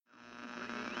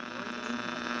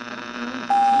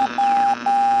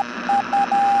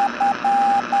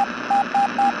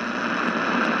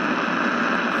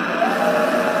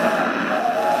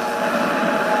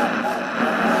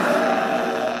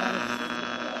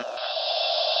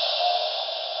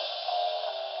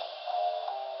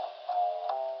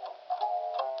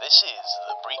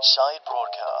Breachside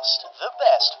Broadcast, the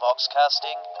best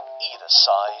voxcasting either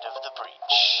side of the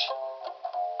breach.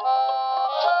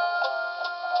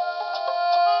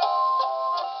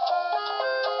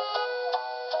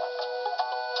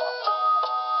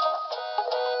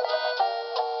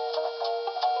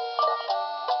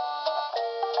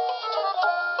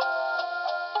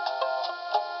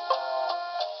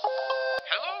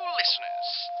 Hello, listeners,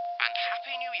 and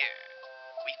Happy New Year.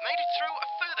 We've made it through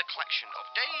a further collection of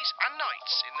days and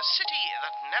nights in the city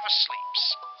that never sleeps.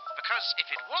 Because if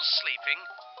it was sleeping,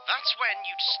 that's when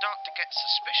you'd start to get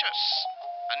suspicious.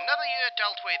 Another year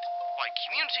dealt with by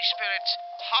community spirit,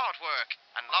 hard work,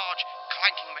 and large,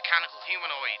 clanking mechanical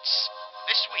humanoids.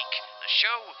 This week, the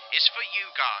show is for you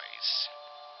guys.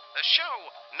 The show,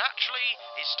 naturally,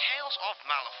 is Tales of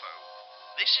Malifaux.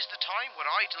 This is the time where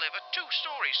I deliver two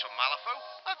stories from Malifaux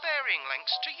of varying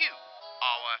lengths to you,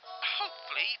 our,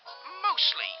 hopefully,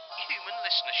 mostly human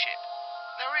listenership.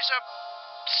 There is a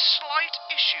slight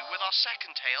issue with our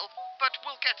second tale, but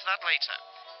we'll get to that later.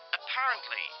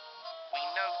 Apparently, we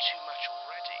know too much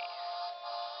already.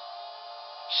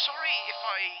 Sorry if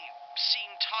I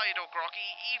seem tired or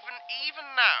groggy, even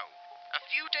now. A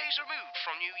few days removed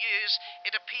from New Year's,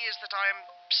 it appears that I am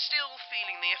still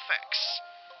feeling the effects.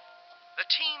 The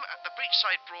team at the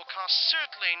Breachside Broadcast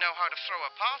certainly know how to throw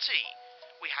a party.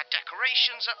 We had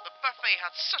decorations up, the buffet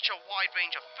had such a wide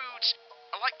range of foods,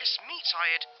 like this meat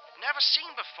I had never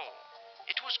seen before.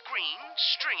 It was green,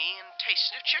 stringy, and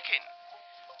tasted of chicken.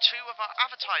 Two of our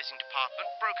advertising department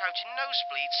broke out in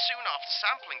nosebleeds soon after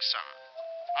sampling some.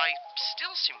 I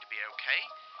still seem to be okay.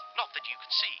 Not that you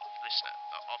can see, listener,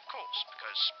 of course,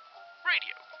 because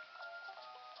radio.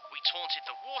 We taunted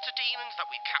the water demons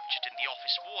that we captured in the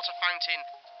office water fountain,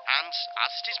 and,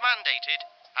 as it is mandated,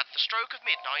 at the stroke of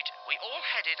midnight, we all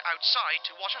headed outside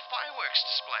to watch a fireworks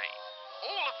display.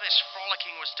 All of this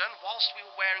frolicking was done whilst we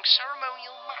were wearing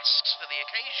ceremonial masks for the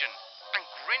occasion,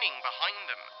 and grinning behind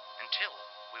them, until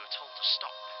we were told to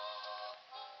stop.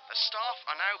 The staff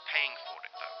are now paying for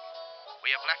it, though. We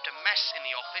have left a mess in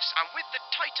the office, and with the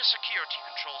tighter security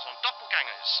controls on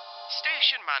doppelgangers,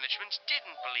 station management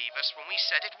didn't believe us when we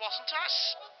said it wasn't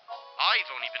us.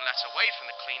 I've only been let away from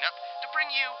the cleanup to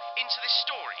bring you into this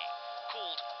story,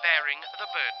 called Bearing the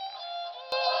Burden.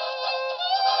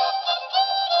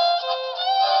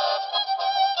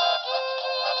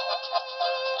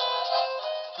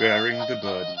 Bearing the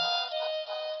Burden.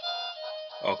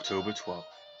 October 12th.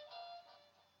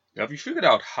 Have you figured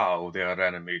out how they are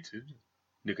animated?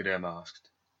 Nicodem asked,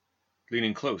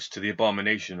 leaning close to the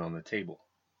abomination on the table.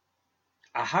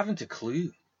 I haven't a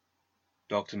clue,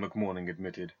 Dr. McMorning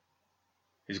admitted.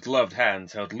 His gloved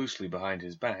hands held loosely behind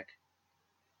his back.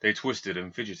 They twisted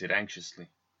and fidgeted anxiously.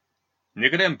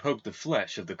 Nicodem poked the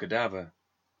flesh of the cadaver,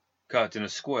 cut in a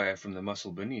square from the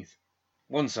muscle beneath,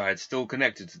 one side still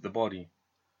connected to the body.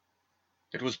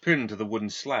 It was pinned to the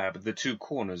wooden slab at the two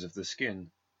corners of the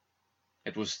skin.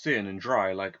 It was thin and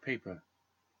dry like paper.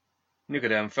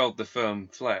 Nicodem felt the firm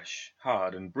flesh,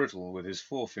 hard and brittle, with his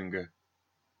forefinger.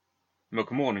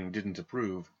 McMorning didn't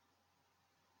approve.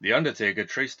 The undertaker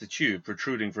traced the tube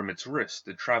protruding from its wrist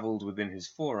that travelled within his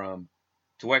forearm,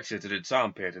 to exit at its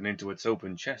armpit and into its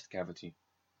open chest cavity.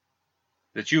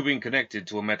 The tubing connected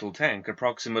to a metal tank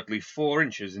approximately 4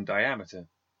 inches in diameter.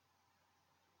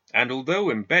 And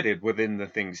although embedded within the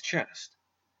thing's chest,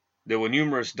 there were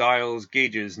numerous dials,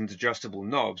 gauges, and adjustable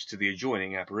knobs to the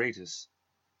adjoining apparatus.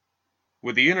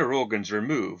 With the inner organs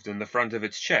removed and the front of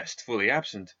its chest fully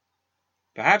absent,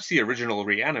 perhaps the original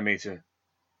reanimator,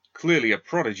 clearly a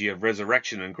prodigy of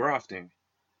resurrection and grafting,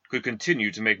 could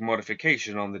continue to make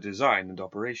modification on the design and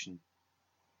operation.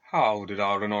 How did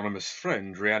our anonymous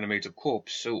friend reanimate a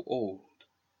corpse so old,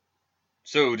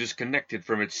 so disconnected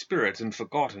from its spirit and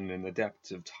forgotten in the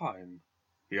depths of time?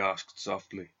 He asked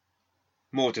softly,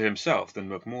 more to himself than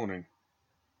McMorning.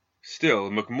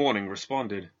 Still, McMorning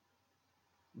responded,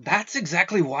 That's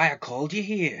exactly why I called you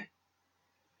here.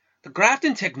 The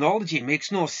grafting technology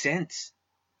makes no sense.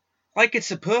 Like it's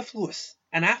superfluous,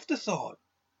 an afterthought.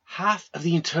 Half of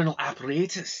the internal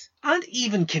apparatus aren't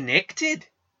even connected.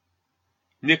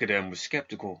 Nicodem was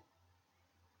skeptical.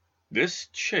 This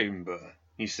chamber,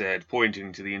 he said,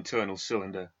 pointing to the internal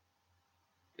cylinder.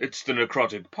 It's the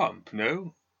necrotic pump,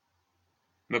 no?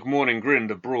 McMorning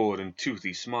grinned a broad and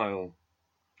toothy smile.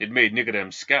 It made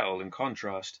Nicodem scowl in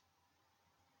contrast.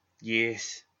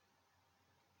 Yes.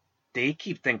 They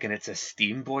keep thinking it's a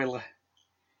steam boiler.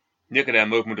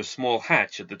 Nicodem opened a small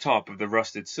hatch at the top of the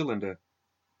rusted cylinder,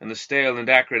 and the stale and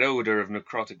acrid odor of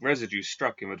necrotic residue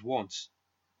struck him at once.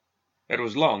 It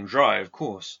was long dry, of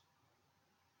course,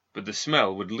 but the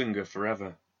smell would linger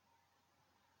forever.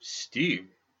 Steam?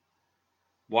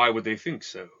 Why would they think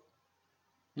so?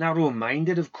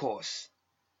 Narrow-minded, of course.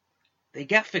 They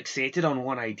get fixated on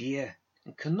one idea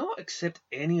and cannot accept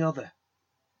any other.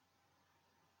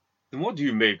 Then what do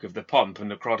you make of the pomp and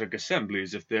necrotic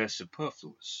assemblies if they're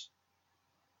superfluous?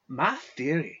 My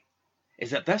theory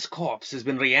is that this corpse has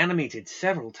been reanimated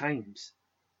several times.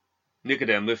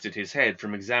 Nicodem lifted his head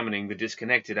from examining the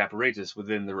disconnected apparatus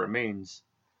within the remains.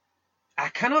 I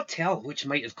cannot tell which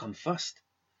might have come first.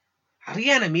 A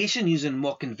reanimation using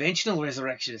more conventional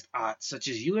resurrectionist art such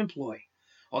as you employ,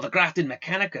 or the grafted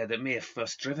mechanica that may have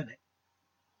first driven it.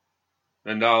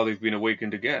 And now they've been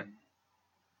awakened again.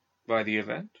 By the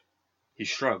event? He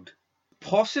shrugged.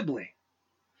 Possibly.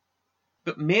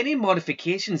 But many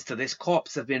modifications to this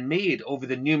corpse have been made over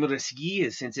the numerous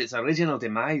years since its original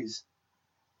demise.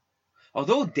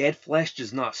 Although dead flesh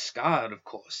does not scar, of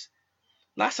course,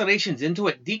 lacerations into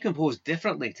it decompose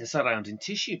differently to surrounding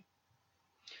tissue.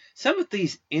 Some of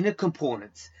these inner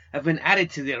components have been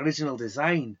added to the original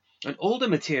design and older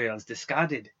materials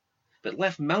discarded, but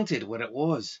left mounted where it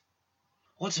was.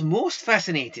 What's most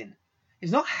fascinating is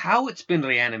not how it's been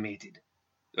reanimated.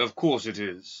 Of course it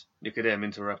is, Nicodem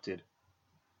interrupted.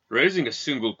 Raising a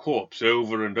single corpse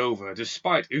over and over,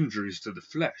 despite injuries to the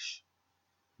flesh.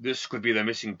 This could be the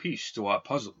missing piece to our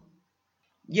puzzle.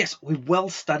 Yes, we will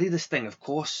study this thing, of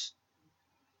course.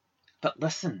 But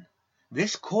listen,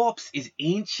 this corpse is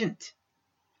ancient.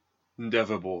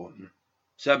 Endeavorborn.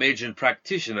 Some ancient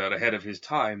practitioner ahead of his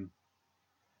time.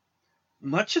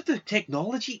 Much of the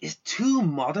technology is too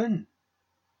modern.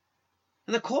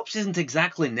 And the corpse isn't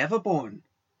exactly Neverborn.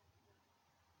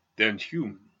 Then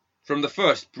human. From the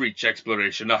first breach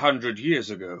exploration 100 years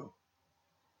ago.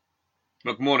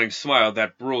 McMorning smiled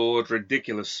that broad,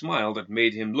 ridiculous smile that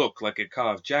made him look like a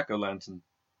carved jack-o'-lantern.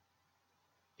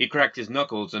 He cracked his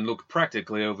knuckles and looked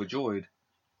practically overjoyed.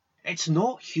 It's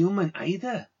not human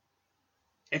either.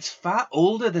 It's far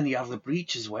older than the other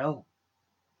breach as well.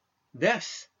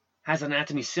 This has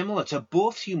anatomy similar to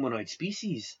both humanoid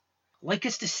species, like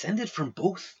it's descended from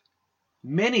both,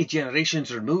 many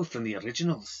generations removed from the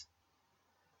originals.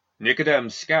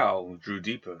 Nicodem's scowl drew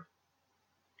deeper.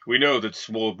 We know that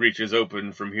small breaches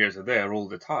open from here to there all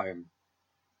the time.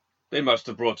 They must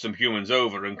have brought some humans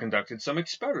over and conducted some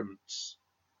experiments,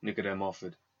 Nicodem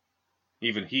offered.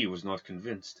 Even he was not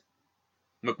convinced.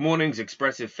 McMorning's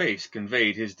expressive face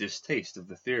conveyed his distaste of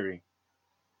the theory.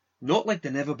 Not like the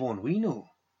Neverborn we know.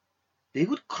 They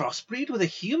would crossbreed with a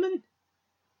human?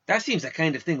 That seems the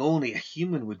kind of thing only a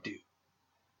human would do.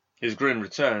 His grin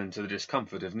returned to the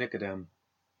discomfort of Nicodem.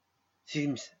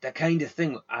 Seems the kind of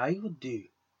thing I would do.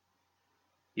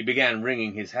 He began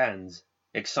wringing his hands,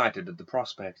 excited at the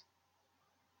prospect.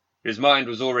 His mind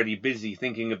was already busy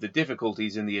thinking of the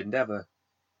difficulties in the endeavor,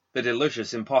 the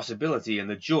delicious impossibility and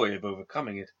the joy of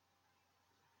overcoming it.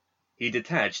 He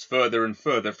detached further and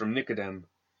further from Nicodem,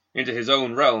 into his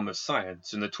own realm of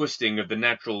science and the twisting of the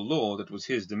natural law that was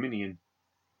his dominion.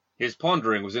 His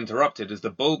pondering was interrupted as the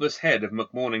bulbous head of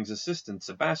McMorning's assistant,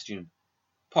 Sebastian,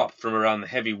 popped from around the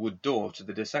heavy wood door to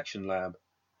the dissection lab.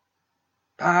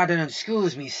 "Pardon and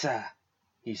excuse me, sir,"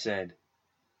 he said,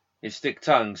 his thick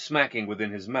tongue smacking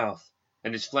within his mouth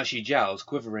and his fleshy jowls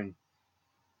quivering.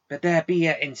 "But there be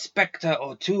an inspector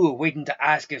or two waiting to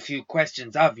ask a few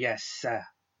questions of yes, sir."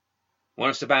 One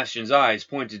of Sebastian's eyes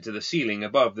pointed to the ceiling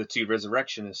above the two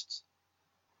resurrectionists,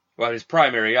 while his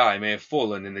primary eye may have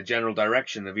fallen in the general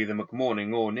direction of either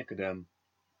McMorning or Nicodem.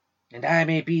 "And I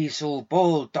may be so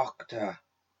bold, Doctor,"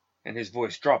 and his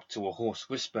voice dropped to a hoarse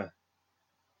whisper,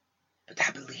 "but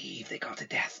I believe they got a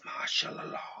death marshal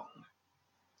along."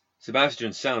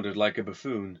 Sebastian sounded like a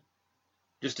buffoon,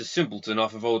 just a simpleton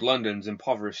off of old London's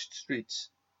impoverished streets.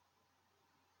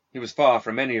 He was far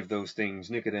from any of those things,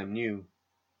 Nicodem knew.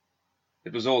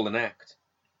 It was all an act,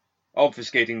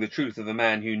 obfuscating the truth of a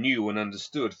man who knew and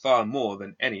understood far more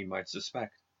than any might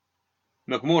suspect.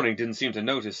 McMorning didn't seem to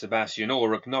notice Sebastian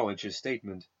or acknowledge his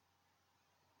statement.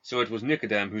 So it was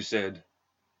Nicodem who said,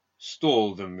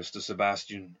 "Stall them, Mr.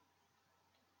 Sebastian.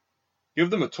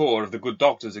 Give them a tour of the good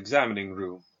doctor's examining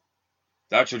room.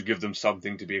 That should give them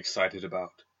something to be excited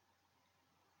about."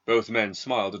 Both men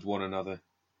smiled at one another.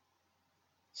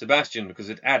 Sebastian because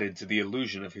it added to the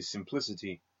illusion of his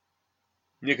simplicity.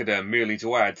 Nicodem merely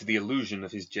to add to the illusion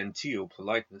of his genteel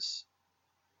politeness.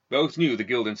 Both knew the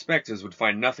guild inspectors would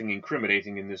find nothing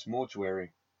incriminating in this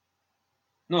mortuary.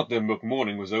 Not that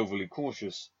McMorning was overly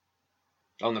cautious.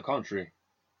 On the contrary,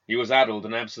 he was addled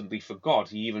and absently forgot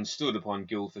he even stood upon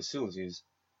guild facilities.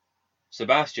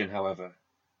 Sebastian, however,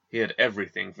 he had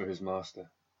everything for his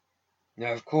master.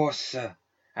 "Now, of course, sir,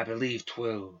 I believe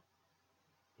 'twill."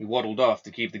 He waddled off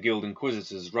to keep the guild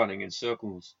inquisitors running in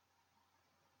circles.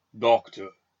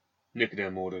 "Doctor,"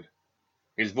 Nicodem ordered,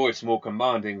 his voice more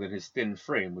commanding than his thin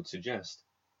frame would suggest.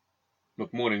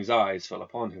 McMorning's eyes fell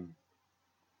upon him.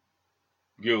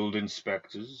 Guild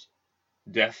inspectors?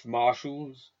 Death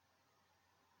marshals?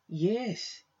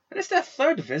 Yes, and it's their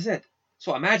third visit,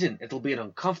 so I imagine it'll be an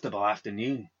uncomfortable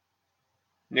afternoon.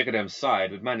 Nicodem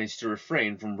sighed, but managed to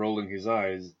refrain from rolling his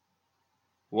eyes.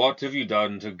 What have you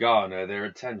done to garner their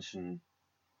attention?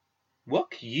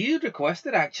 Work you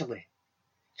requested, actually.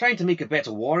 Trying to make a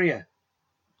better warrior.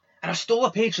 And I stole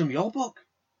a page from your book.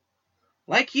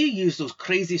 Like you use those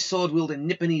crazy sword-wielding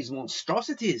Nipponese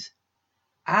monstrosities,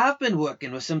 I've been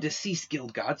working with some deceased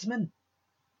guild guardsmen.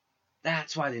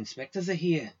 That's why the inspectors are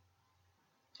here.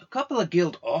 A couple of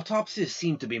guild autopsies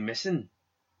seem to be missing,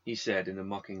 he said in a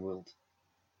mocking lilt.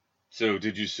 So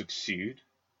did you succeed?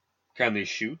 Can they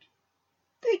shoot?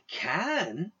 They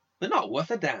can, but not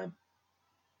worth a damn.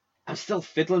 I'm still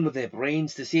fiddling with their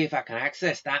brains to see if I can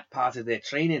access that part of their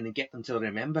training and get them to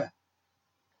remember.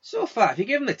 So far, if you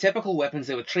give them the typical weapons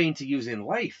they were trained to use in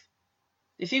life,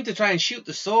 they seem to try and shoot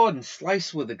the sword and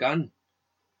slice with the gun.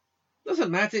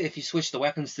 Doesn't matter if you switch the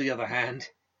weapons to the other hand.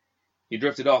 He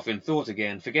drifted off in thought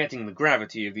again, forgetting the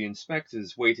gravity of the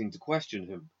inspectors waiting to question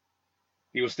him.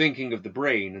 He was thinking of the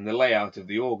brain and the layout of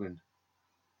the organ,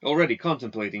 already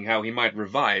contemplating how he might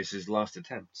revise his last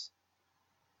attempts.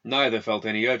 Neither felt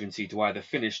any urgency to either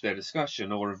finish their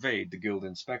discussion or evade the guild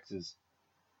inspectors.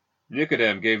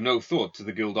 Nicodem gave no thought to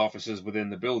the guild officers within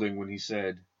the building when he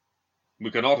said, "We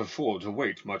cannot afford to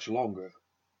wait much longer.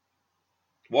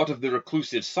 What of the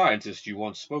reclusive scientist you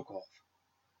once spoke of?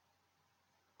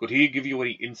 Could he give you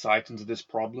any insight into this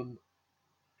problem?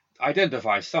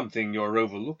 Identify something you're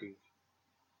overlooking?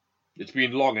 It's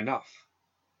been long enough,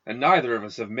 and neither of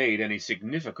us have made any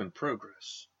significant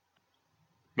progress."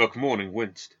 McMorning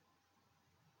winced.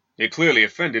 It clearly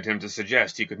offended him to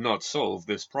suggest he could not solve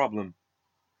this problem.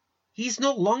 He's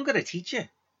no longer a teacher.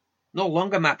 No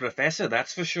longer my professor,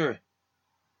 that's for sure.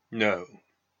 No.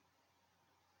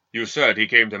 You said he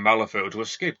came to Malifaux to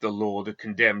escape the law that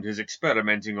condemned his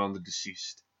experimenting on the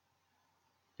deceased.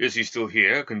 Is he still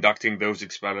here, conducting those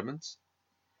experiments?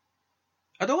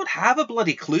 I don't have a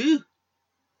bloody clue.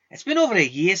 It's been over a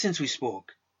year since we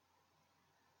spoke.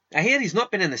 I hear he's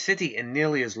not been in the city in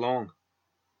nearly as long.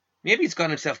 Maybe he's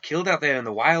gotten himself killed out there in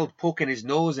the wild, poking his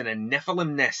nose in a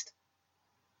Nephilim nest.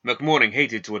 McMorning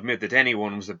hated to admit that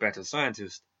anyone was a better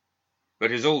scientist,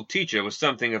 but his old teacher was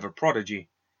something of a prodigy,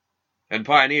 and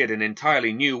pioneered an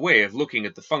entirely new way of looking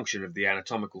at the function of the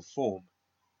anatomical form.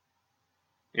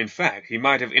 In fact, he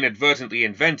might have inadvertently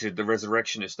invented the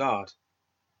resurrectionist art,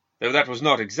 though that was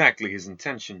not exactly his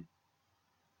intention.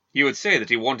 He would say that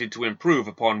he wanted to improve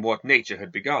upon what nature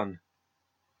had begun.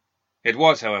 It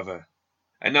was, however,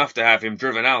 enough to have him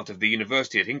driven out of the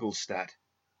university at Ingolstadt,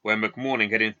 where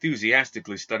McMorning had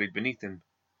enthusiastically studied beneath him,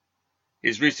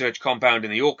 his research compound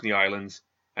in the Orkney Islands,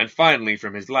 and finally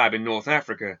from his lab in North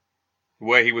Africa,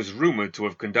 where he was rumored to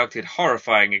have conducted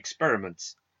horrifying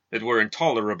experiments that were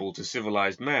intolerable to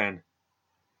civilized man.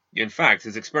 In fact,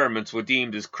 his experiments were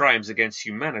deemed as crimes against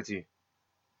humanity,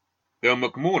 though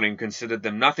McMorning considered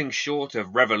them nothing short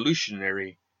of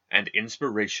revolutionary and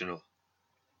inspirational.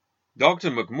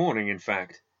 Dr. McMorning, in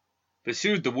fact,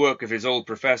 pursued the work of his old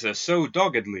professor so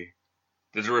doggedly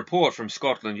that a report from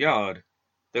Scotland Yard,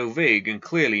 though vague and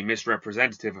clearly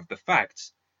misrepresentative of the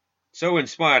facts, so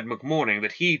inspired McMorning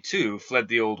that he too fled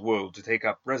the old world to take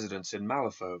up residence in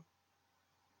Malifaux.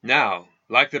 Now,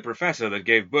 like the professor that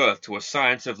gave birth to a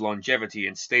science of longevity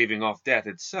and staving off death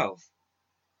itself,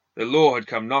 the law had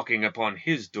come knocking upon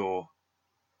his door.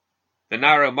 The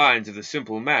narrow minds of the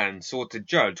simple man sought to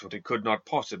judge what it could not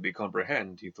possibly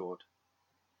comprehend, he thought.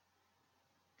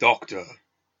 "Doctor,"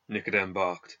 Nicodem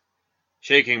barked,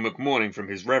 shaking McMorning from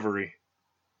his reverie.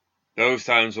 Those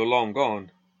times were long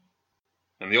gone,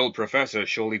 and the old professor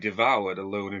surely devoured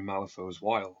alone in Malifaux's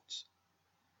wilds.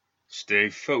 "Stay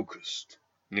focused,"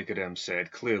 Nicodem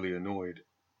said, clearly annoyed.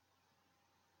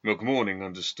 McMorning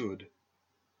understood.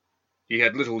 He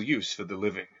had little use for the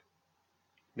living.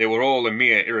 They were all a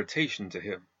mere irritation to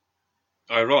him.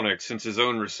 Ironic, since his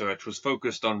own research was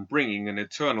focused on bringing an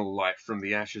eternal life from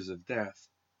the ashes of death,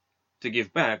 to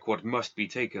give back what must be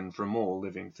taken from all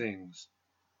living things.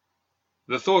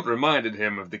 The thought reminded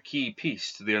him of the key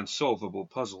piece to the unsolvable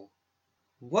puzzle.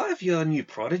 What of your new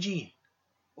prodigy?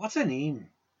 What's her name?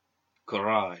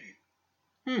 Karai.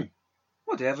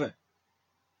 Whatever.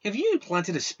 Have you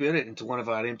implanted a spirit into one of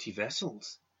our empty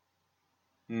vessels?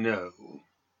 No.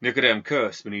 Nicodem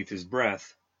cursed beneath his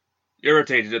breath,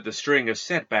 irritated at the string of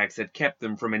setbacks that kept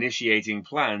them from initiating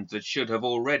plans that should have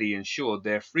already ensured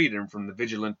their freedom from the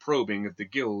vigilant probing of the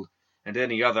guild and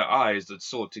any other eyes that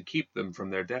sought to keep them from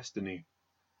their destiny.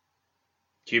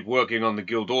 Keep working on the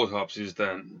guild autopsies,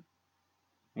 then.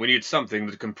 We need something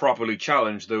that can properly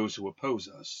challenge those who oppose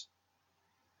us.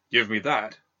 Give me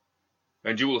that,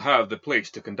 and you will have the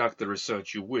place to conduct the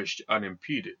research you wished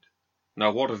unimpeded.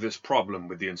 Now what of this problem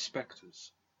with the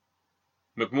inspectors?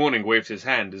 McMorning waved his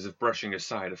hand as if brushing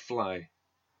aside a fly.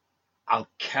 I'll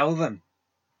kill them.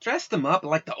 Dress them up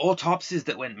like the autopsies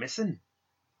that went missing.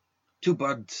 2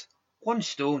 birds, 1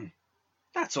 stone.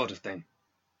 That sort of thing.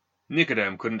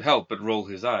 Nicodem couldn't help but roll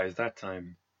his eyes that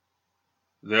time.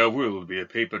 There will be a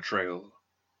paper trail.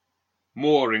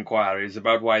 More inquiries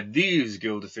about why these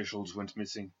guild officials went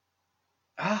missing.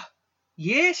 Ah,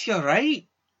 yes, you're right.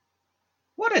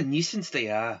 What a nuisance they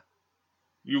are.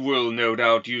 You will no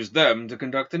doubt use them to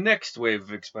conduct the next wave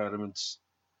of experiments.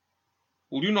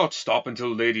 Will you not stop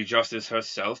until Lady Justice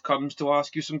herself comes to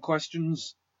ask you some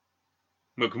questions?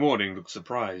 McMorning looked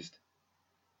surprised,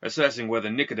 assessing whether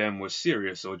Nicodem was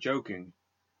serious or joking.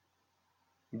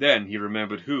 Then he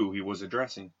remembered who he was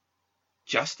addressing.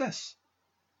 Justice?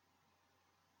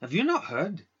 Have you not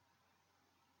heard?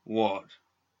 What?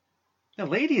 The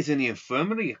lady is in the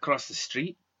infirmary across the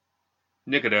street.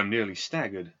 Nicodem nearly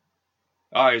staggered.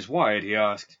 Eyes wide, he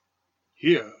asked,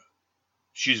 Here?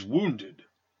 She's wounded.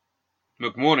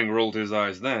 McMorning rolled his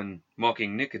eyes then,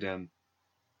 mocking Nicodem.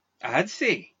 I'd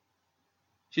say.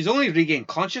 She's only regained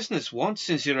consciousness once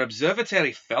since your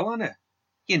observatory fell on her.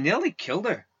 You nearly killed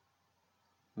her.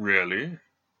 Really?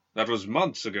 That was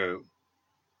months ago.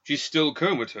 She's still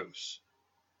comatose.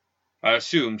 I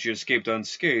assumed she escaped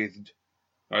unscathed.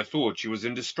 I thought she was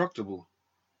indestructible.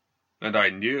 And I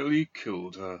nearly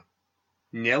killed her.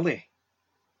 Nearly?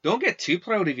 Don't get too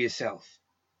proud of yourself.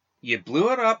 You blew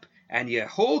her up, and your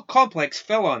whole complex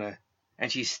fell on her,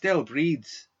 and she still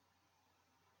breathes.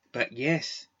 But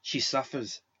yes, she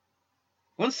suffers.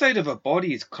 One side of her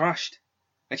body is crushed,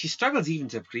 and she struggles even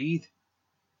to breathe.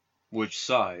 Which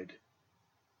side?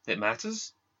 It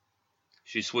matters?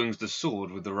 She swings the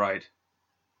sword with the right.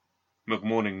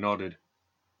 McMorning nodded.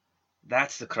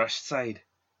 That's the crushed side.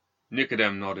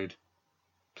 Nicodem nodded,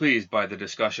 pleased by the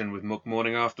discussion with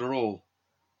McMorning after all.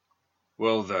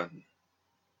 Well then,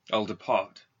 I'll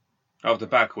depart. Out the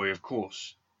back way, of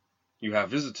course. You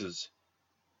have visitors.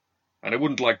 And I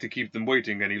wouldn't like to keep them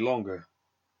waiting any longer.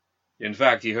 In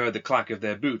fact, he heard the clack of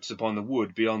their boots upon the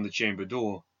wood beyond the chamber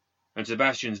door, and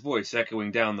Sebastian's voice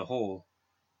echoing down the hall,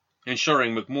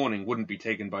 ensuring McMorning wouldn't be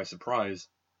taken by surprise.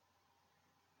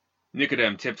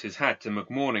 Nicodem tipped his hat to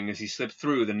McMorning as he slipped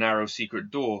through the narrow secret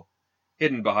door,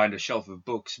 hidden behind a shelf of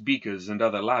books, beakers, and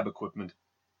other lab equipment.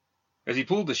 As he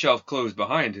pulled the shelf closed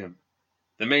behind him,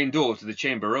 the main door to the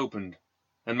chamber opened,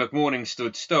 and McMorning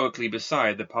stood stoically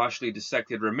beside the partially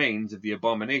dissected remains of the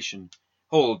abomination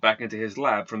hauled back into his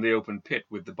lab from the open pit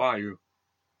with the bayou.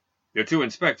 The 2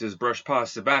 inspectors brushed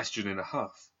past Sebastian in a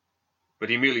huff, but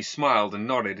he merely smiled and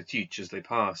nodded at each as they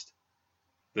passed.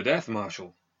 The Death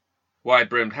Marshal,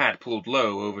 wide-brimmed hat pulled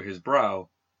low over his brow,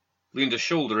 leaned a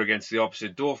shoulder against the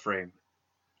opposite doorframe,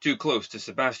 too close to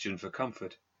Sebastian for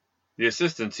comfort. The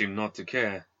assistant seemed not to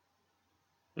care,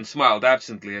 and smiled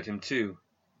absently at him too,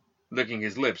 licking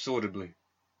his lips audibly,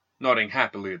 nodding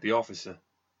happily at the officer.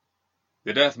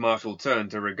 The Death Marshal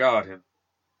turned to regard him,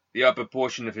 the upper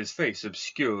portion of his face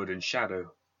obscured in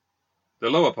shadow. The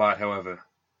lower part, however,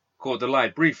 caught the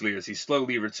light briefly as he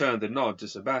slowly returned the nod to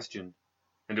Sebastian,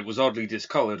 and it was oddly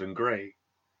discolored and grey,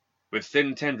 with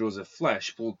thin tendrils of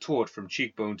flesh pulled taut from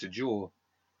cheekbone to jaw,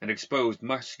 and exposed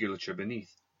musculature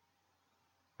beneath,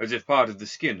 as if part of the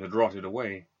skin had rotted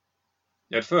away.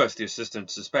 At first the assistant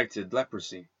suspected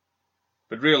leprosy,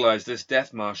 but realized this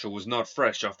Death Marshal was not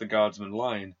fresh off the guardsman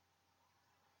line,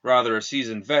 rather a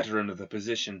seasoned veteran of the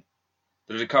position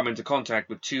that had come into contact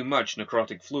with too much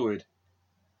necrotic fluid,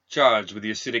 charged with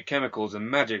the acidic chemicals and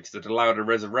magics that allowed a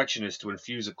resurrectionist to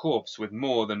infuse a corpse with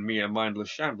more than mere mindless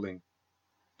shambling,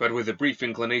 but with a brief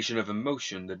inclination of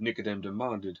emotion that Nicodem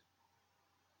demanded.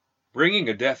 Bringing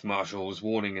a Death Marshal was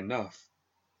warning enough,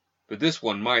 but this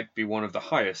one might be one of the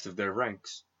highest of their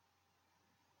ranks.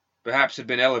 Perhaps had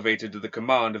been elevated to the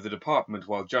command of the department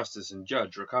while Justice and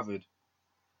Judge recovered.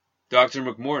 Dr.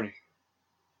 McMorning,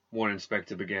 one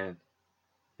inspector began.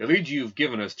 The leads you've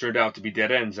given us turned out to be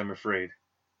dead ends, I'm afraid.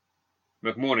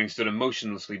 McMorning stood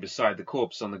emotionlessly beside the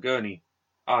corpse on the gurney,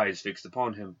 eyes fixed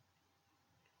upon him.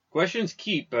 Questions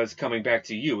keep us coming back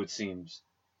to you, it seems.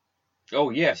 Oh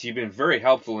yes, you've been very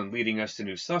helpful in leading us to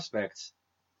new suspects,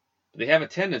 but they have a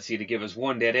tendency to give us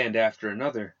one dead end after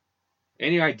another.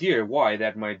 Any idea why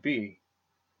that might be?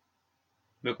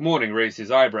 McMorning raised his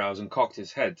eyebrows and cocked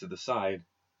his head to the side.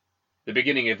 The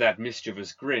beginning of that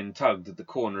mischievous grin tugged at the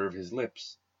corner of his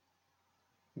lips.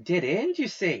 Dead end, you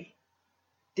say?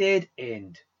 Dead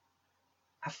end.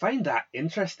 I find that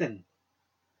interesting.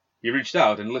 He reached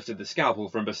out and lifted the scalpel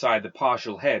from beside the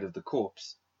partial head of the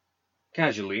corpse.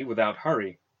 Casually, without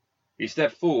hurry, he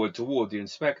stepped forward toward the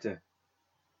inspector.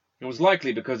 It was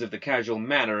likely because of the casual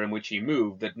manner in which he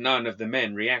moved that none of the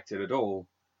men reacted at all.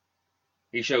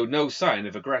 He showed no sign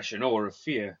of aggression or of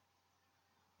fear.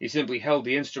 He simply held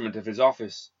the instrument of his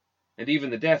office, and even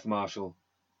the death marshal,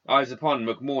 eyes upon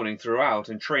McMorning throughout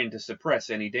and trained to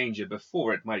suppress any danger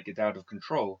before it might get out of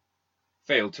control,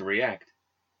 failed to react,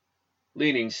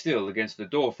 leaning still against the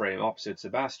doorframe opposite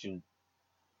Sebastian.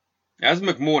 As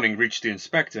McMorning reached the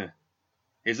inspector,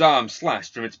 his arm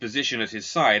slashed from its position at his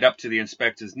side up to the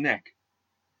inspector's neck,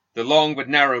 the long but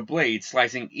narrow blade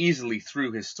slicing easily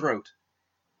through his throat,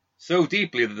 so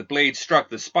deeply that the blade struck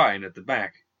the spine at the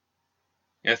back.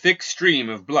 A thick stream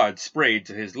of blood sprayed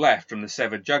to his left from the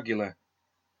severed jugular,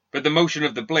 but the motion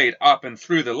of the blade up and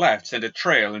through the left sent a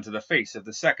trail into the face of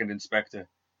the second inspector,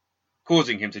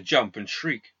 causing him to jump and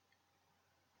shriek.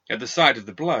 At the sight of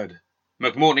the blood,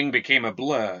 McMorning became a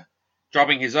blur,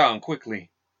 dropping his arm quickly.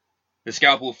 The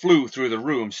scalpel flew through the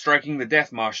room, striking the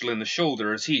death marshal in the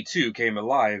shoulder as he too came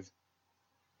alive.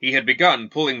 He had begun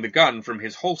pulling the gun from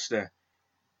his holster,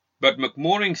 but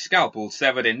McMorning's scalpel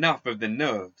severed enough of the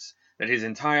nerves that his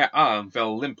entire arm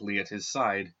fell limply at his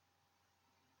side.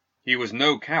 He was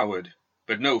no coward,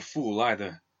 but no fool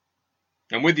either.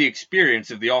 And with the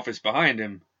experience of the office behind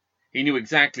him, he knew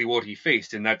exactly what he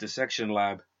faced in that dissection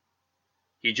lab.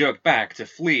 He jerked back to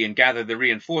flee and gather the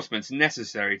reinforcements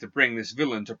necessary to bring this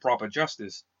villain to proper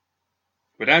justice.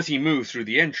 But as he moved through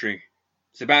the entry,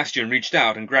 Sebastian reached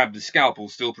out and grabbed the scalpel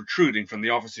still protruding from the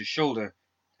officer's shoulder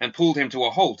and pulled him to a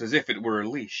halt as if it were a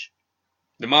leash.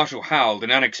 The marshal howled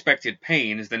in unexpected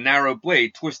pain as the narrow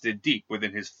blade twisted deep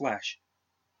within his flesh.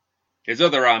 His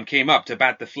other arm came up to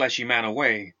bat the fleshy man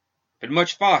away, but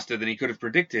much faster than he could have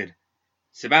predicted.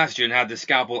 Sebastian had the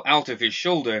scalpel out of his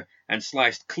shoulder and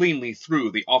sliced cleanly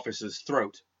through the officer's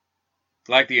throat.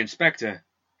 Like the inspector,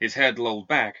 his head lolled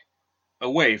back,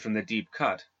 away from the deep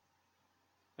cut.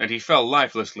 And he fell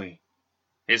lifelessly,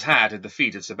 his hat at the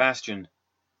feet of Sebastian,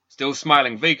 still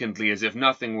smiling vacantly as if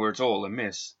nothing were at all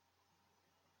amiss.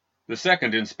 The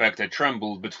second inspector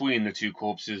trembled between the two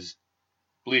corpses,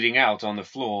 bleeding out on the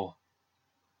floor,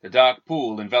 the dark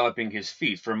pool enveloping his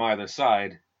feet from either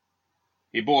side.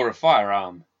 He bore a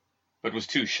firearm, but was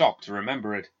too shocked to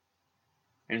remember it.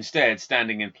 Instead,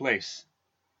 standing in place,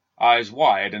 eyes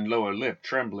wide and lower lip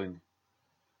trembling.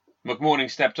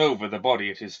 McMorning stepped over the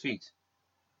body at his feet,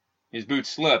 his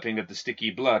boots slurping at the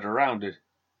sticky blood around it.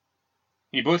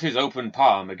 He put his open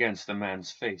palm against the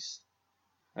man's face,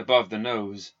 above the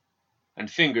nose, and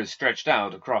fingers stretched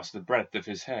out across the breadth of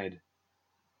his head.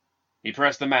 He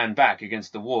pressed the man back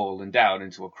against the wall and down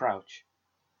into a crouch.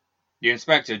 The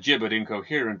inspector gibbered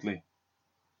incoherently,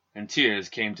 and tears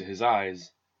came to his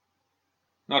eyes.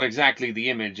 Not exactly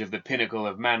the image of the pinnacle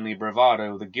of manly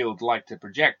bravado the guild liked to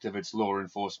project of its law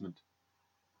enforcement.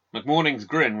 McMorning's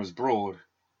grin was broad,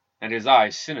 and his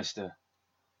eyes sinister,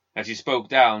 as he spoke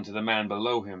down to the man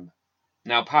below him,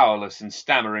 now powerless and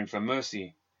stammering for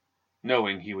mercy,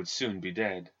 knowing he would soon be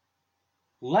dead.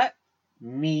 Let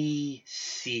me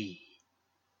see,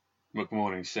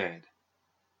 McMorning said.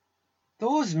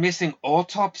 Those missing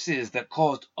autopsies that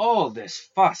caused all this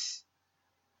fuss.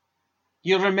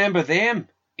 You remember them,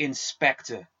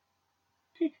 Inspector?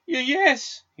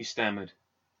 Yes, he stammered.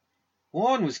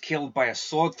 One was killed by a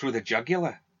sword through the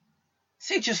jugular.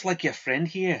 Say, just like your friend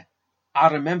here. I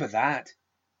remember that.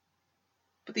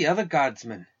 But the other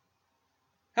guardsman,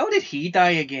 how did he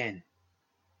die again?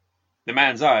 The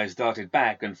man's eyes darted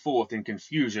back and forth in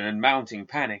confusion and mounting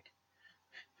panic.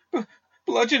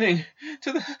 Bludgeoning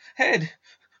to the head.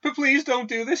 But please don't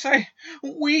do this.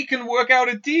 We can work out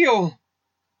a deal.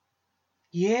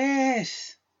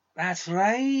 Yes, that's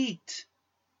right.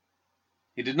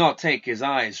 He did not take his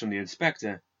eyes from the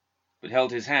inspector, but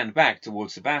held his hand back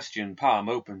towards Sebastian, palm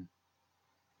open.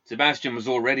 Sebastian was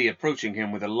already approaching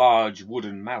him with a large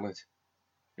wooden mallet.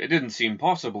 It didn't seem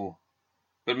possible,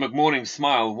 but McMorning's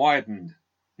smile widened,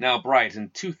 now bright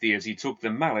and toothy as he took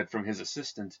the mallet from his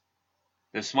assistant.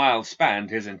 The smile spanned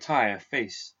his entire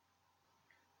face.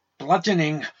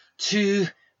 Bludgeoning to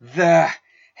the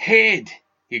head,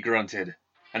 he grunted,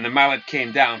 and the mallet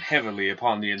came down heavily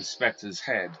upon the inspector's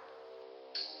head.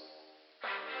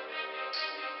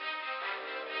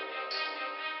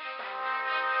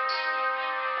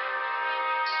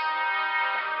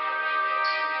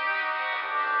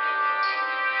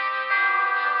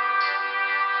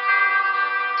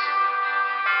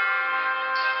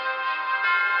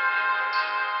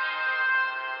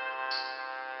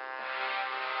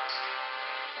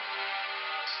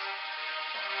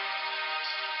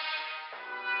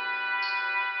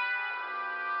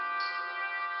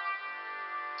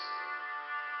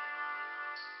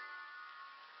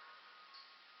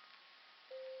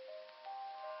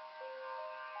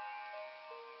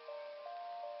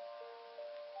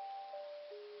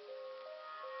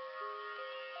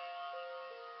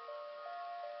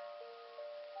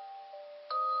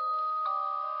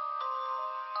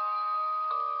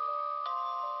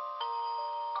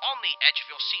 on the edge of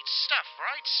your seat stuff,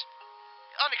 right?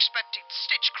 Unexpected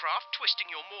stitchcraft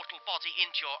twisting your mortal body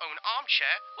into your own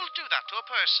armchair will do that to a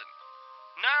person.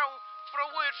 Now, for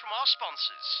a word from our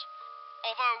sponsors.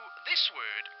 Although this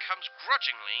word comes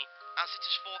grudgingly, as it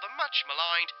is for the much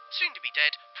maligned,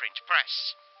 soon-to-be-dead print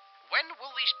press. When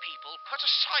will these people put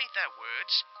aside their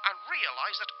words and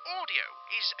realise that audio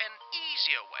is an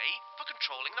easier way for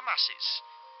controlling the masses?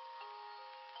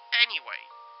 Anyway,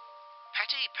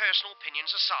 petty personal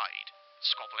opinions aside,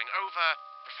 squabbling over,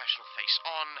 professional face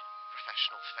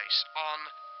on,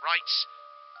 right?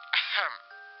 Ahem.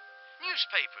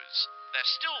 Newspapers,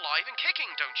 they're still live and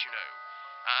kicking, don't you know?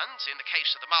 And, in the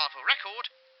case of the Malifaux Record,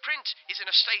 print is in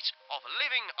a state of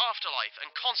living afterlife and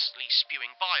constantly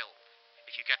spewing bile.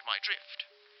 If you get my drift.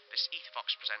 This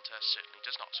Ethervox presenter certainly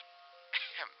does not.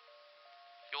 Ahem.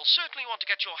 You'll certainly want to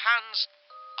get your hands,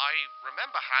 I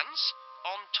remember hands,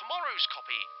 on tomorrow's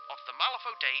copy of the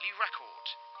Malifaux Daily Record.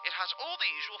 It has all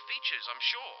the usual features, I'm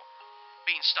sure.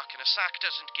 Being stuck in a sack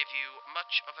doesn't give you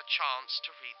much of a chance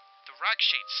to read the rag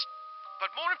sheets.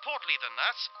 But more importantly than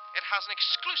that, it has an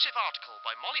exclusive article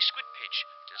by Molly Squidpitch,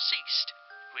 deceased,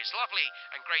 who is lovely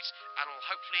and great and will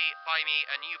hopefully buy me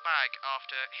a new bag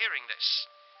after hearing this.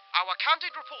 Our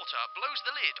candid reporter blows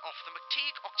the lid off the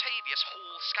McTeague Octavius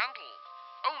Hall scandal,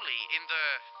 only in the...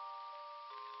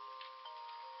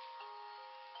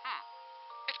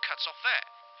 It cuts off there.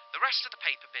 The rest of the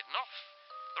paper bitten off.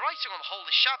 The writing on the whole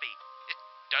is shabby. It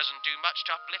doesn't do much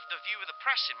to uplift the view of the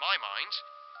press in my mind.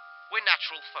 We're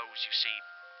natural foes, you see.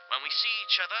 When we see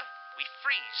each other, we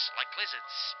freeze like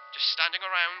lizards, just standing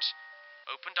around,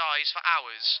 opened eyes for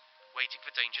hours, waiting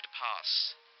for danger to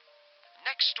pass.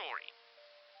 Next story.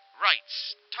 Right,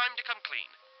 time to come clean.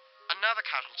 Another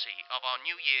casualty of our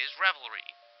New Year's revelry.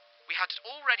 We had it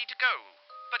all ready to go,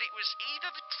 but it was either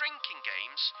the drinking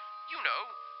games, you know,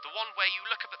 the one where you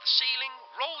look up at the ceiling,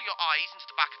 roll your eyes into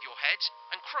the back of your head,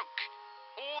 and croak,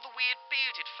 or the weird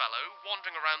bearded fellow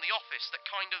wandering around the office that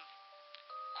kind of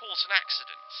caused an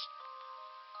accident.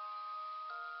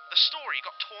 The story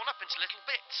got torn up into little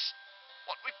bits.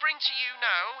 What we bring to you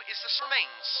now is the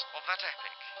remains of that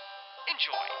epic.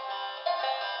 Enjoy.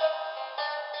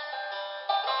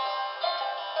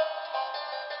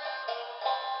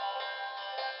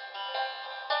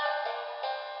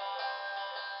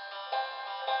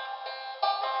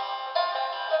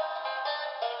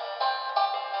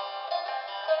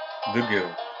 The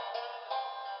Guild.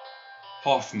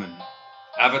 Hoffman,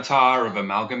 Avatar of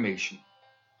Amalgamation.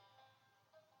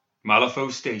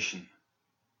 Malifaux Station,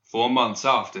 4 months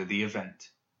after the event.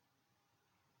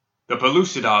 The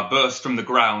Pellucidar burst from the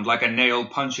ground like a nail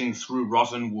punching through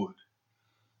rotten wood.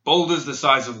 Boulders the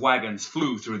size of wagons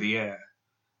flew through the air,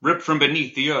 ripped from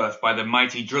beneath the earth by the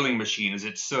mighty drilling machine as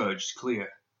it surged clear.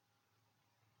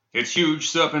 Its huge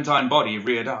serpentine body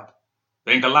reared up,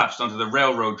 then collapsed onto the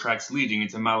railroad tracks leading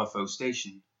into Malifaux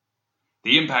Station.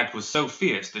 The impact was so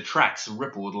fierce the tracks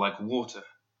rippled like water.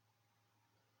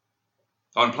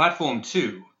 On Platform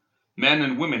 2, men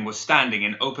and women were standing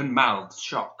in open-mouthed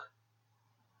shock.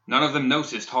 None of them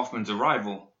noticed Hoffman's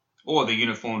arrival, or the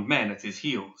uniformed men at his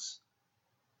heels.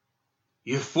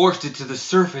 "You forced it to the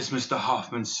surface, Mr.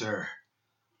 Hoffman, sir,"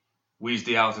 wheezed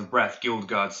the out-of-breath Guild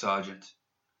Guard sergeant.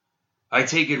 "I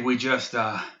take it we just,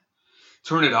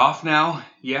 turn it off now,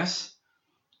 yes?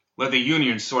 Let the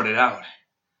union sort it out."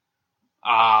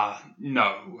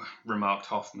 No," remarked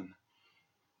Hoffman.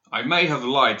 "I may have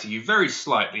lied to you very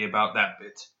slightly about that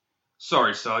bit.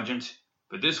 Sorry, Sergeant,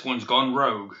 but this one's gone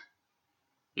rogue.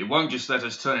 It won't just let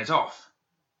us turn it off.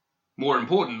 More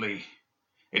importantly,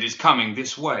 it is coming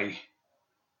this way."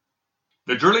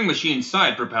 The drilling machine's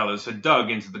side propellers had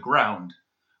dug into the ground,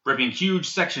 ripping huge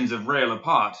sections of rail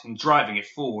apart and driving it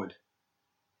forward.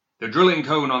 The drilling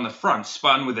cone on the front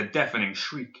spun with a deafening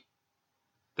shriek.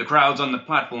 The crowds on the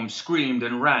platform screamed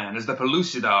and ran as the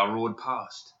Pellucidar roared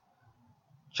past.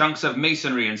 Chunks of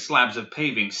masonry and slabs of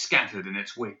paving scattered in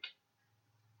its wake.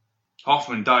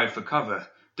 Hoffman dived for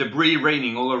cover, debris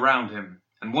raining all around him,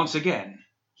 and once again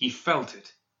he felt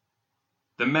it.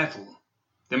 The metal,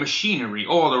 the machinery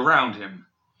all around him,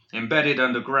 embedded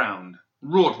underground,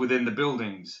 wrought within the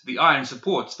buildings, the iron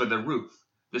supports for the roof,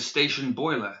 the station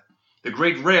boiler, the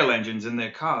great rail engines in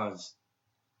their cars.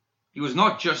 He was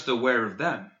not just aware of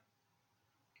them.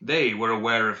 They were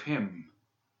aware of him.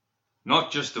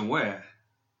 Not just aware.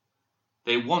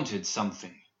 They wanted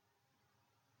something.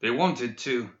 They wanted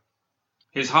to...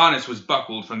 His harness was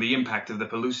buckled from the impact of the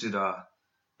Pellucidar,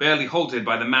 barely halted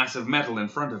by the mass of metal in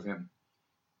front of him.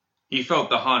 He felt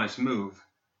the harness move,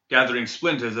 gathering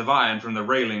splinters of iron from the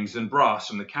railings and brass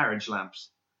from the carriage lamps.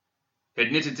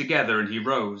 It knitted together and he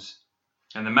rose,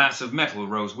 and the mass of metal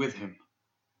rose with him.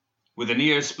 With an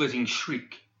ear-splitting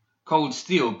shriek, cold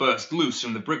steel burst loose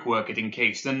from the brickwork it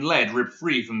encased, and lead ripped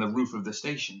free from the roof of the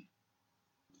station.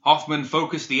 Hoffman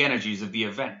focused the energies of the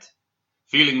event,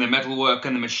 feeling the metalwork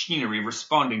and the machinery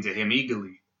responding to him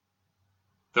eagerly.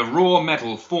 The raw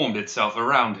metal formed itself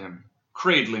around him,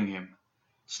 cradling him,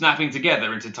 snapping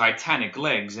together into titanic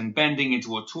legs and bending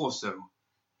into a torso,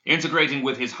 integrating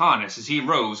with his harness as he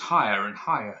rose higher and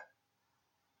higher.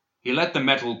 He let the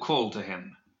metal call to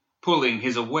him, pulling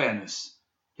his awareness,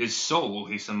 his soul,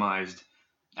 he surmised,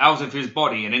 out of his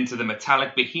body and into the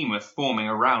metallic behemoth forming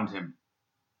around him.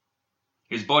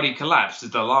 His body collapsed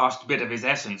as the last bit of his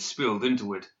essence spilled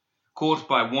into it, caught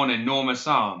by one enormous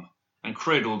arm and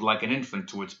cradled like an infant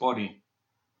to its body.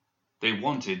 They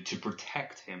wanted to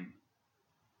protect him.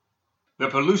 The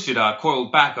Pellucidar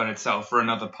coiled back on itself for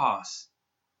another pass.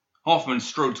 Hoffman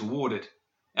strode toward it,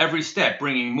 every step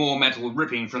bringing more metal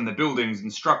ripping from the buildings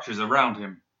and structures around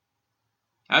him.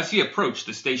 As he approached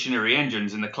the stationary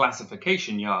engines in the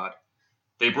classification yard,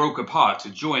 they broke apart to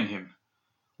join him,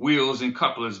 wheels and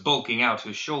couplers bulking out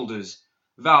his shoulders,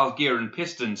 valve gear and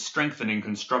pistons strengthening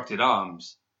constructed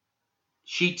arms.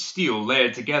 Sheet steel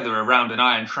layered together around an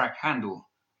iron track handle,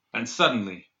 and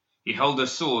suddenly he held a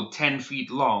sword 10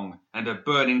 feet long and a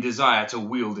burning desire to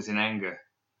wield it in anger.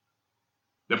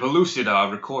 The Pellucidar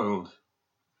recoiled,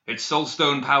 its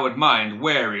soulstone-powered mind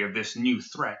wary of this new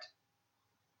threat.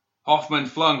 Hoffman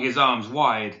flung his arms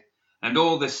wide, and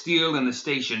all the steel in the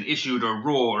station issued a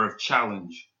roar of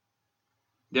challenge.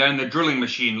 Then the drilling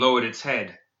machine lowered its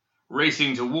head,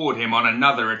 racing toward him on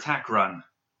another attack run.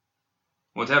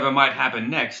 Whatever might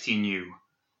happen next, he knew,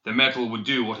 the metal would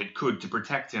do what it could to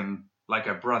protect him like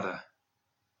a brother.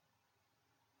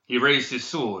 He raised his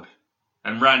sword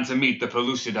and ran to meet the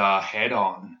Pellucidar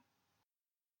head-on.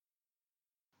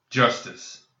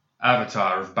 Justice,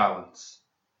 Avatar of Balance.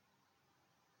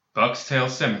 Buck's-Tail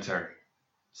Cemetery,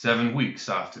 7 weeks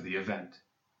after the event.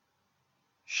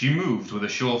 She moved with a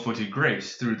sure-footed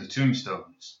grace through the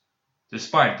tombstones,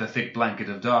 despite the thick blanket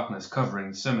of darkness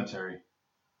covering the cemetery.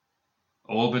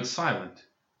 All but silent,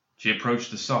 she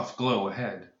approached the soft glow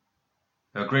ahead,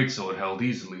 her greatsword held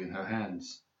easily in her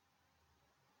hands.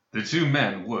 The 2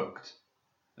 men worked,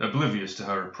 oblivious to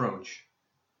her approach.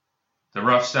 The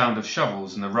rough sound of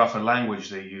shovels and the rougher language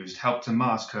they used helped to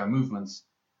mask her movements,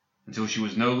 until she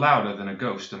was no louder than a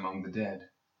ghost among the dead.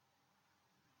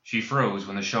 She froze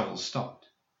when the shovels stopped,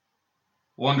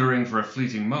 wondering for a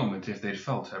fleeting moment if they'd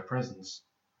felt her presence.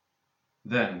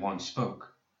 Then one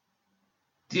spoke.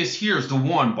 "This here's the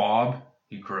one, Bob,"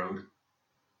 he crowed.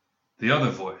 The other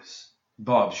voice,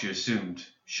 Bob she assumed,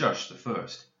 shushed the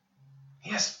first.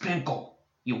 "Yes, Pinkle,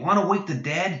 you want to wake the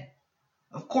dead?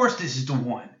 Of course this is the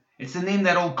one. It's the name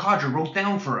that old codger wrote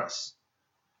down for us."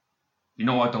 "You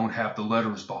know I don't have the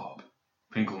letters, Bob,"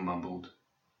 Pinkle mumbled.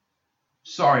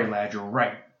 "Sorry, lad, you're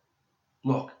right.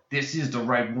 Look, this is the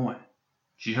right one."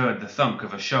 She heard the thunk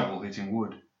of a shovel hitting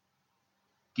wood.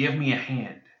 "Give me a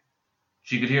hand."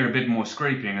 She could hear a bit more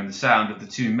scraping and the sound of the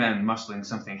 2 men muscling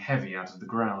something heavy out of the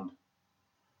ground.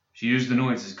 She used the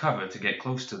noise as cover to get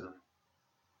close to them.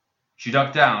 She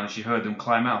ducked down as she heard them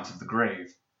climb out of the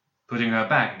grave, putting her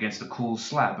back against the cool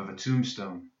slab of a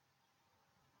tombstone.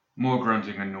 More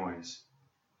grunting and noise.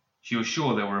 She was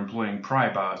sure they were employing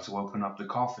pry bars to open up the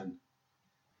coffin.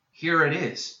 "Here it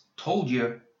is. Told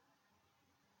you."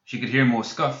 She could hear more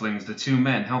scuffling as the 2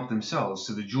 men helped themselves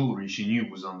to the jewelry she knew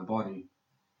was on the body.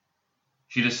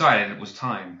 She decided it was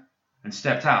time, and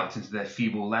stepped out into their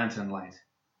feeble lantern light.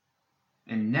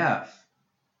 Enough.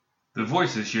 The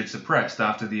voices she had suppressed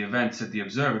after the events at the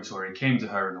observatory came to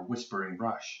her in a whispering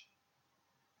rush.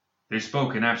 They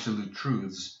spoke in absolute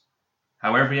truths,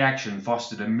 how every action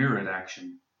fostered a mirrored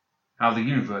action, how the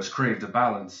universe craved a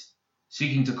balance,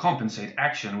 seeking to compensate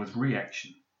action with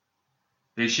reaction.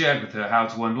 They shared with her how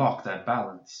to unlock that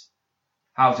balance,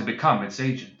 how to become its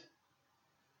agent.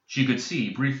 She could see,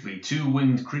 briefly, 2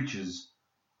 winged creatures,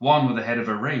 one with the head of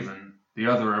a raven, the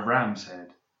other a ram's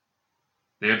head.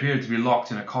 They appeared to be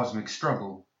locked in a cosmic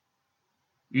struggle,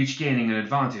 each gaining an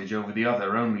advantage over the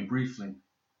other only briefly.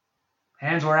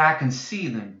 "Hands where I can see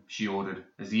them," she ordered,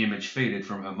 as the image faded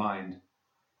from her mind.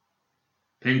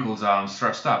 Pinkle's arms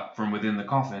thrust up from within the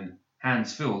coffin,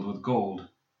 hands filled with gold.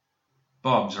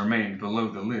 Bob's remained below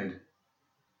the lid.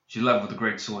 She leveled the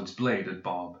greatsword's blade at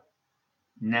Bob.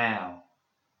 "Now."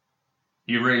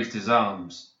 He raised his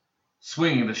arms,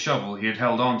 swinging the shovel he had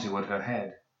held onto at her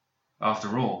head.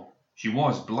 After all, she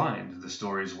was blind, the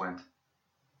stories went.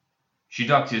 She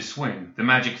ducked his swing, the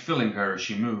magic filling her as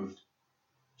she moved.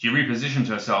 She repositioned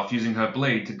herself, using her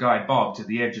blade to guide Bob to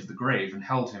the edge of the grave, and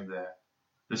held him there,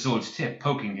 the sword's tip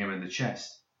poking him in the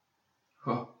chest.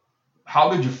 "Oh, How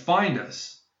did you find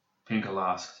us? Pinkle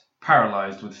asked,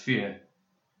 paralyzed with fear.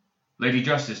 Lady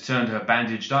Justice turned her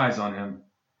bandaged eyes on him,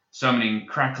 summoning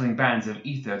crackling bands of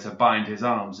ether to bind his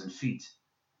arms and feet.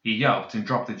 He yelped and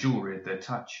dropped the jewelry at their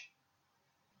touch.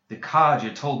 The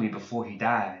Carja told me before he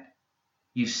died.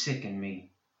 You sickened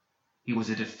me. He was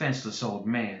a defenseless old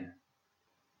man.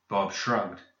 Bob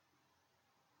shrugged.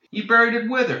 You buried it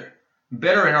with her.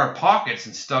 Better in our pockets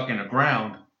than stuck in the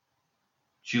ground.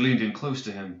 She leaned in close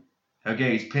to him, her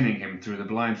gaze pinning him through the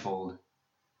blindfold.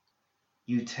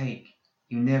 You take,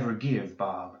 you never give,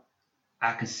 Bob.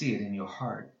 I can see it in your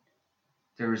heart.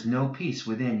 There is no peace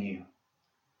within you,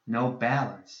 no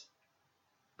balance.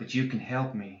 But you can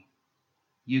help me.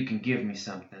 You can give me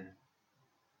something.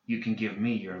 You can give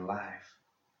me your life.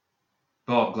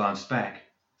 Bob glanced back,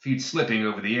 feet slipping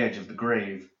over the edge of the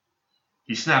grave.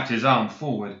 He snapped his arm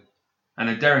forward, and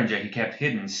the derringer he kept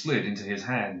hidden slid into his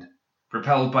hand,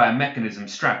 propelled by a mechanism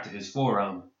strapped to his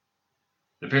forearm.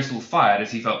 The pistol fired as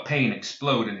he felt pain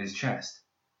explode in his chest.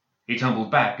 He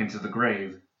tumbled back into the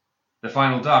grave, the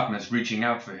final darkness reaching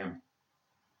out for him.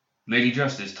 Lady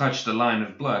Justice touched the line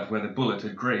of blood where the bullet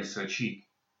had grazed her cheek.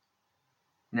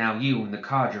 Now you and the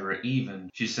Carja are even,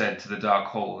 she said to the dark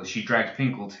hole as she dragged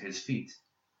Pinkle to his feet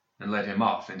and led him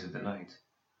off into the night.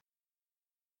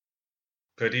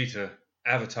 Perdita,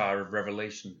 Avatar of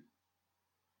Revelation.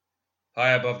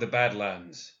 High above the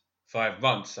Badlands, 5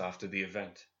 months after the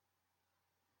event.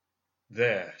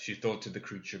 There, she thought to the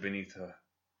creature beneath her,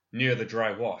 near the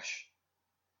dry wash.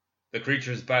 The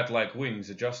creature's bat-like wings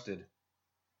adjusted.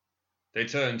 They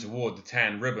turned toward the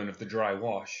tan ribbon of the dry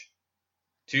wash,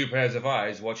 2 pairs of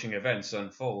eyes watching events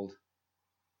unfold,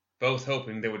 both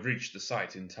hoping they would reach the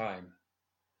site in time.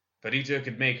 Perdita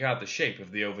could make out the shape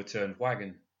of the overturned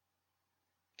wagon.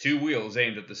 2 wheels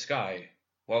aimed at the sky,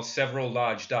 while several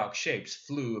large dark shapes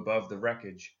flew above the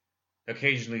wreckage,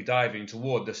 occasionally diving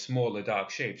toward the smaller dark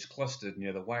shapes clustered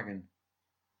near the wagon.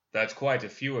 That's quite a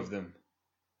few of them,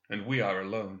 and we are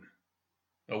alone.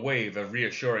 A wave of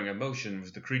reassuring emotion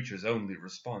was the creature's only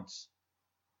response.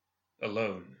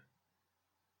 Alone.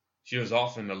 She was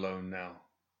often alone now.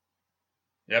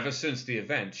 Ever since the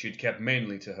event, she'd kept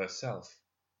mainly to herself.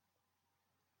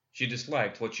 She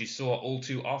disliked what she saw all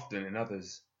too often in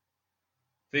others,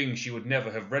 things she would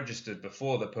never have registered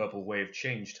before the purple wave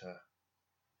changed her.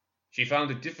 She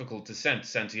found it difficult to sense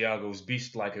Santiago's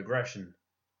beast-like aggression,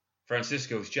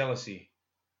 Francisco's jealousy,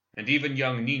 and even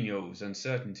young Nino's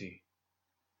uncertainty.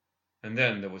 And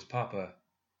then there was Papa.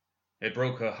 It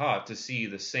broke her heart to see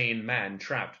the sane man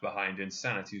trapped behind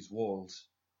Insanity's walls.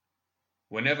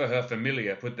 Whenever her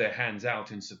familia put their hands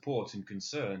out in support and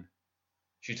concern,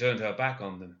 she turned her back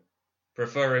on them,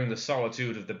 preferring the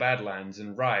solitude of the Badlands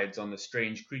and rides on the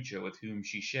strange creature with whom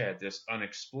she shared this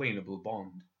unexplainable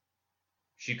bond.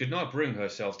 She could not bring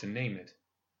herself to name it,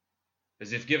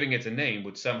 as if giving it a name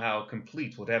would somehow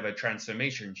complete whatever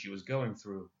transformation she was going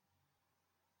through.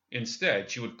 Instead,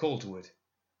 she would call to it,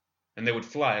 and they would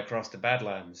fly across the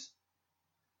Badlands,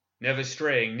 never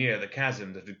straying near the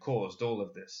chasm that had caused all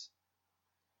of this.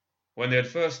 When they had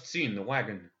first seen the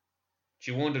wagon,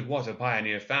 she wondered what a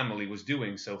pioneer family was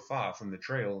doing so far from the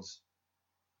trails.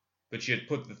 But she had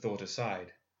put the thought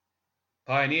aside.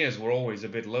 Pioneers were always a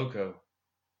bit loco,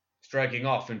 striking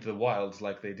off into the wilds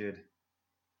like they did.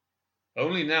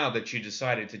 Only now that she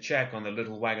decided to check on the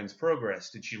little wagon's progress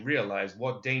did she realize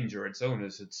what danger its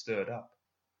owners had stirred up.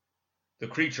 The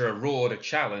creature roared a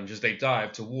challenge as they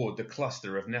dived toward the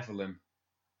cluster of Nephilim.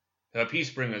 Her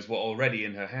peacebringers were already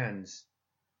in her hands,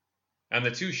 and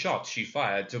the 2 shots she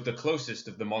fired took the closest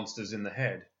of the monsters in the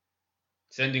head,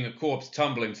 sending a corpse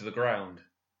tumbling to the ground.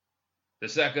 The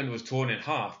second was torn in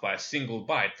half by a single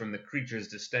bite from the creature's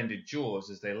distended jaws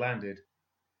as they landed.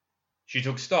 She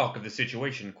took stock of the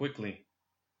situation quickly,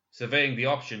 surveying the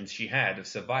options she had of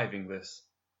surviving this.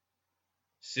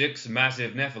 6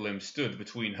 massive Nephilim stood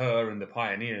between her and the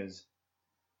pioneers.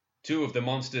 2 of the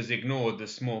monsters ignored the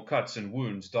small cuts and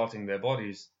wounds dotting their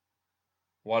bodies,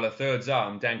 while a third's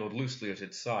arm dangled loosely at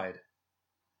its side.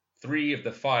 3 of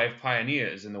the 5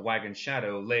 pioneers in the wagon's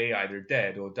shadow lay either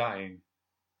dead or dying,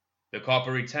 the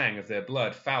coppery tang of their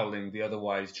blood fouling the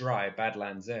otherwise dry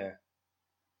Badlands air.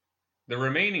 The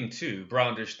remaining 2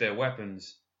 brandished their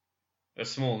weapons, a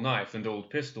small knife and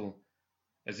old pistol,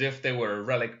 as if they were a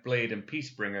relic blade and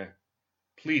peacebringer,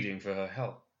 pleading for her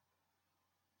help.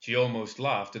 She almost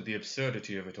laughed at the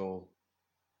absurdity of it all.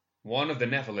 One of the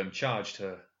Nephilim charged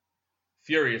her,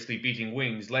 furiously beating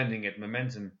wings, lending it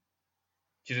momentum.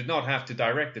 She did not have to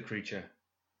direct the creature.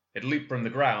 It leaped from the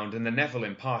ground, and the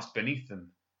Nephilim passed beneath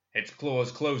them, its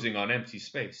claws closing on empty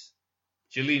space.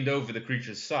 She leaned over the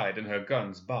creature's side, and her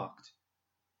guns barked.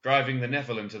 driving the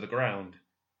Nephilim to the ground,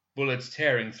 bullets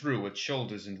tearing through its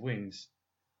shoulders and wings.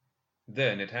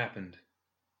 Then it happened.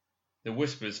 The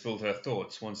whispers filled her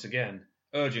thoughts once again,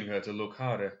 urging her to look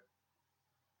harder.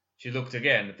 She looked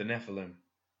again at the Nephilim.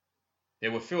 They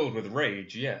were filled with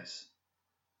rage, yes,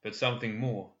 but something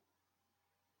more.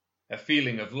 A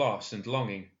feeling of loss and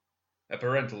longing, a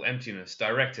parental emptiness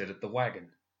directed at the wagon.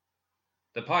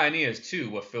 The pioneers, too,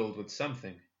 were filled with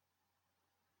something.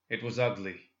 It was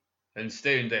ugly, and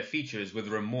stained their features with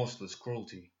remorseless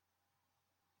cruelty.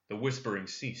 The whispering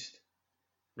ceased,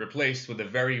 replaced with a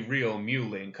very real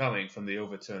mewling coming from the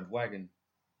overturned wagon.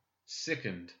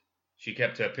 Sickened, she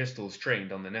kept her pistols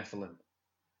trained on the Nephilim.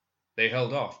 They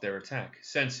held off their attack,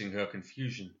 sensing her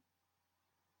confusion.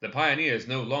 The pioneers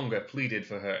no longer pleaded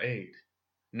for her aid.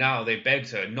 Now they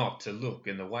begged her not to look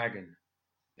in the wagon.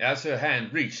 As her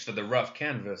hand reached for the rough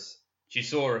canvas, she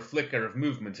saw a flicker of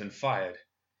movement and fired,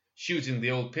 shooting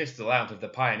the old pistol out of the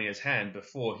pioneer's hand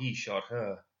before he shot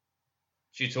her.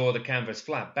 She tore the canvas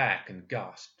flat back and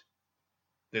gasped.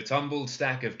 The tumbled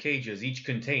stack of cages each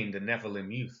contained a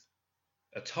Nephilim youth.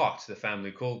 A tot, the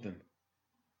family called them.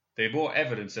 They bore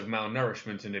evidence of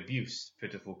malnourishment and abuse,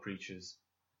 pitiful creatures.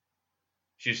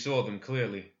 She saw them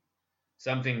clearly,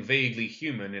 something vaguely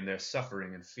human in their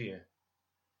suffering and fear.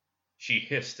 She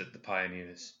hissed at the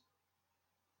pioneers.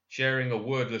 Sharing a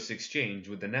wordless exchange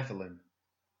with the Nephilim,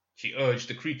 she urged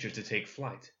the creature to take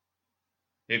flight,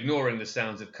 ignoring the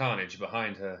sounds of carnage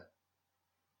behind her.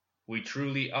 We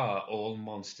truly are all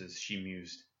monsters, she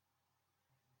mused.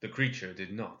 The creature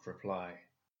did not reply.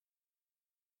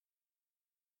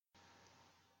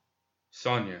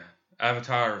 Sonya,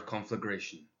 Avatar of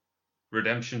Conflagration,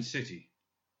 Redemption City,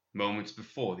 moments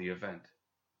before the event.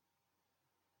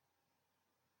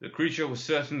 The creature was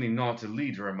certainly not a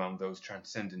leader among those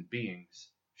transcendent beings,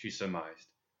 she surmised,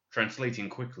 translating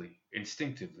quickly,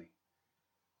 instinctively.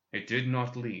 It did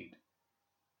not lead,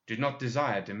 did not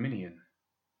desire dominion,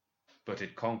 but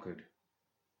it conquered.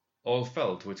 All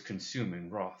fell to its consuming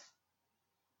wrath.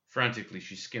 Frantically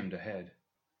she skimmed ahead.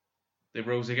 They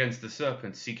rose against the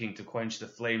serpent, seeking to quench the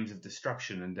flames of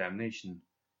destruction and damnation.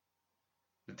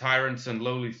 The tyrants and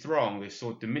lowly throng they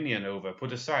sought dominion over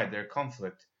put aside their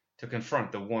conflict to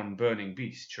confront the one burning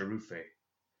beast, Cherufe.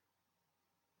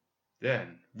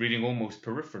 Then, reading almost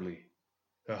peripherally,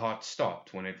 her heart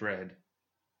stopped when it read,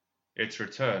 "Its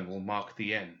return will mark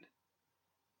the end.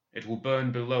 It will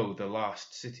burn below the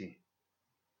last city.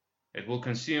 It will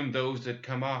consume those that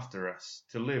come after us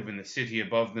to live in the city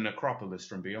above the necropolis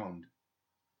from beyond.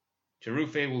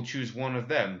 Cherufe will choose one of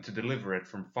them to deliver it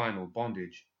from final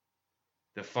bondage,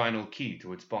 the final key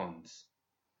to its bonds."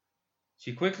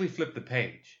 She quickly flipped the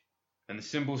page, and the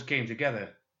symbols came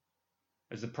together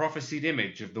as the prophesied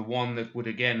image of the one that would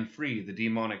again free the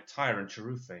demonic tyrant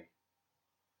Cherufe.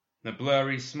 The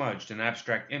blurry, smudged, and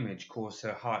abstract image caused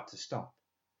her heart to stop,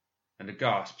 and a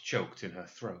gasp choked in her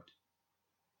throat.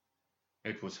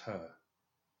 It was her.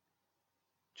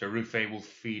 Cherufe will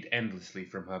feed endlessly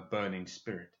from her burning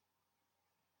spirit.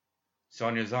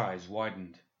 Sonya's eyes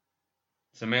widened.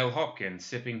 Samael Hopkins,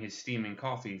 sipping his steaming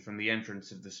coffee from the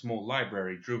entrance of the small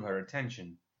library, drew her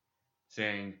attention,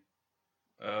 saying,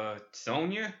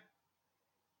 Sonya?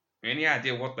 Any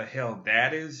idea what the hell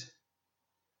that is?"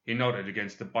 He nodded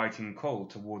against the biting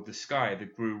cold toward the sky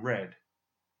that grew red,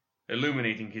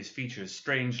 illuminating his features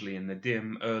strangely in the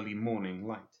dim, early morning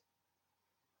light.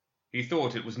 He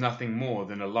thought it was nothing more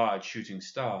than a large shooting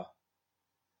star.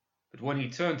 But when he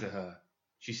turned to her,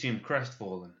 she seemed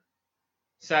crestfallen,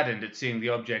 saddened at seeing the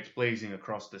object blazing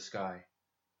across the sky.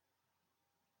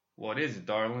 "What is it,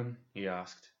 darling?" he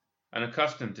asked,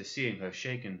 unaccustomed to seeing her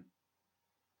shaken.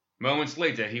 Moments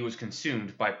later he was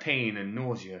consumed by pain and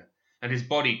nausea, and his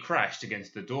body crashed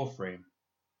against the doorframe.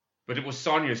 But it was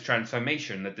Sonya's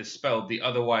transformation that dispelled the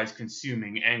otherwise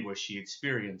consuming anguish she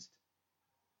experienced.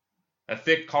 A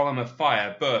thick column of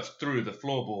fire burst through the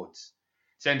floorboards,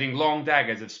 sending long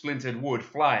daggers of splintered wood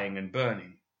flying and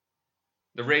burning.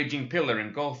 The raging pillar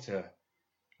engulfed her,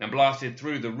 and blasted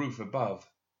through the roof above.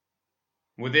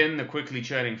 Within the quickly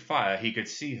churning fire he could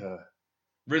see her,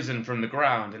 risen from the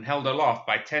ground and held aloft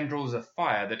by tendrils of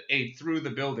fire that ate through the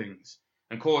buildings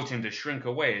and caused him to shrink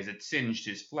away as it singed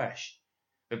his flesh,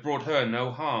 but brought her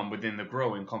no harm within the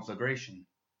growing conflagration.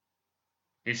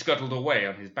 He scuttled away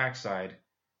on his backside,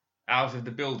 out of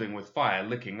the building with fire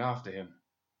licking after him.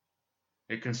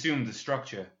 It consumed the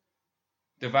structure,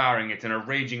 devouring it in a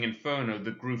raging inferno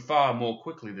that grew far more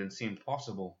quickly than seemed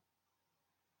possible.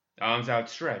 Arms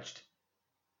outstretched,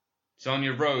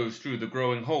 Sonya rose through the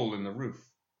growing hole in the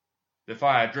roof, the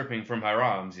fire dripping from her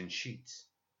arms in sheets.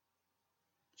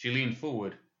 She leaned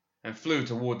forward and flew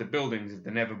toward the buildings of the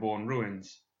Neverborn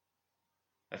ruins,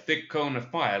 A thick cone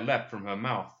of fire leapt from her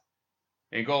mouth,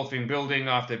 engulfing building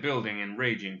after building in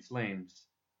raging flames.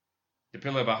 The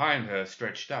pillar behind her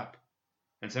stretched up,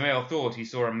 and Samael thought he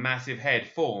saw a massive head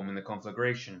form in the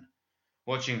conflagration,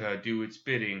 watching her do its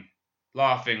bidding,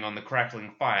 laughing on the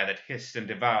crackling fire that hissed and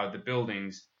devoured the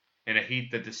buildings in a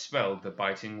heat that dispelled the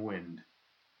biting wind.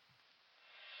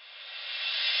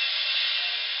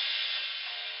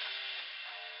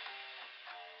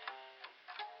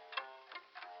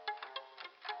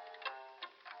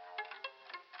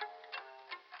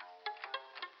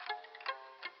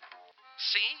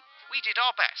 See, we did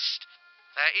our best.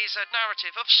 There is a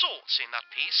narrative of sorts in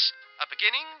that piece, a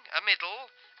beginning, a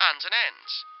middle, and an end,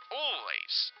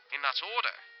 always in that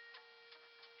order.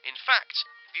 In fact,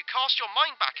 if you cast your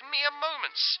mind back mere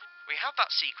moments, we had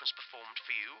that sequence performed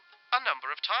for you a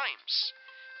number of times.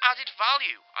 Added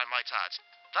value, I might add.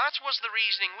 That was the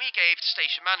reasoning we gave to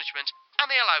station management,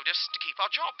 and they allowed us to keep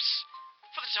our jobs,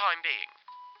 for the time being.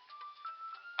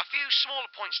 A few smaller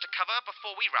points to cover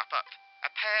before we wrap up.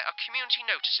 A pair of community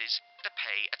notices to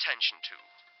pay attention to.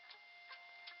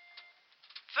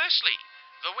 Firstly,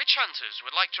 the witch hunters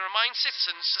would like to remind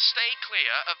citizens to stay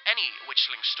clear of any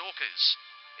witchling stalkers.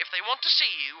 If they want to see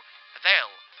you,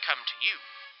 they'll come to you.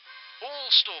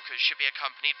 All stalkers should be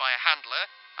accompanied by a handler,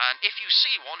 and if you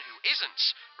see one who isn't,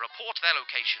 report their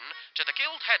location to the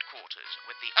guild headquarters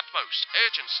with the utmost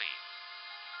urgency.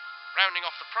 Rounding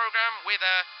off the programme with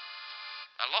a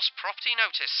lost property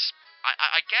notice.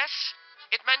 I guess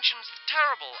it mentions the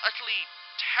terrible, utterly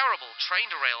terrible train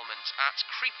derailment at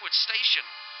Creepwood Station,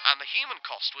 and the human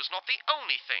cost was not the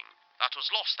only thing that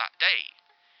was lost that day.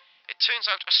 It turns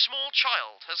out a small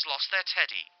child has lost their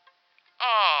teddy.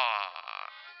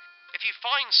 If you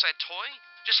find said toy,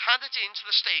 just hand it in to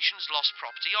the station's lost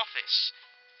property office.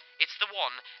 It's the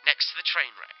one next to the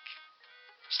train wreck.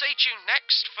 Stay tuned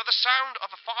next for the sound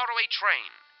of a faraway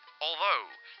train,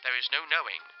 although there is no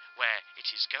knowing where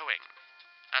it is going.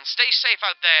 And stay safe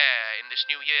out there in this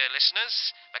new year,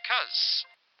 listeners, because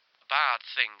bad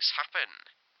things happen.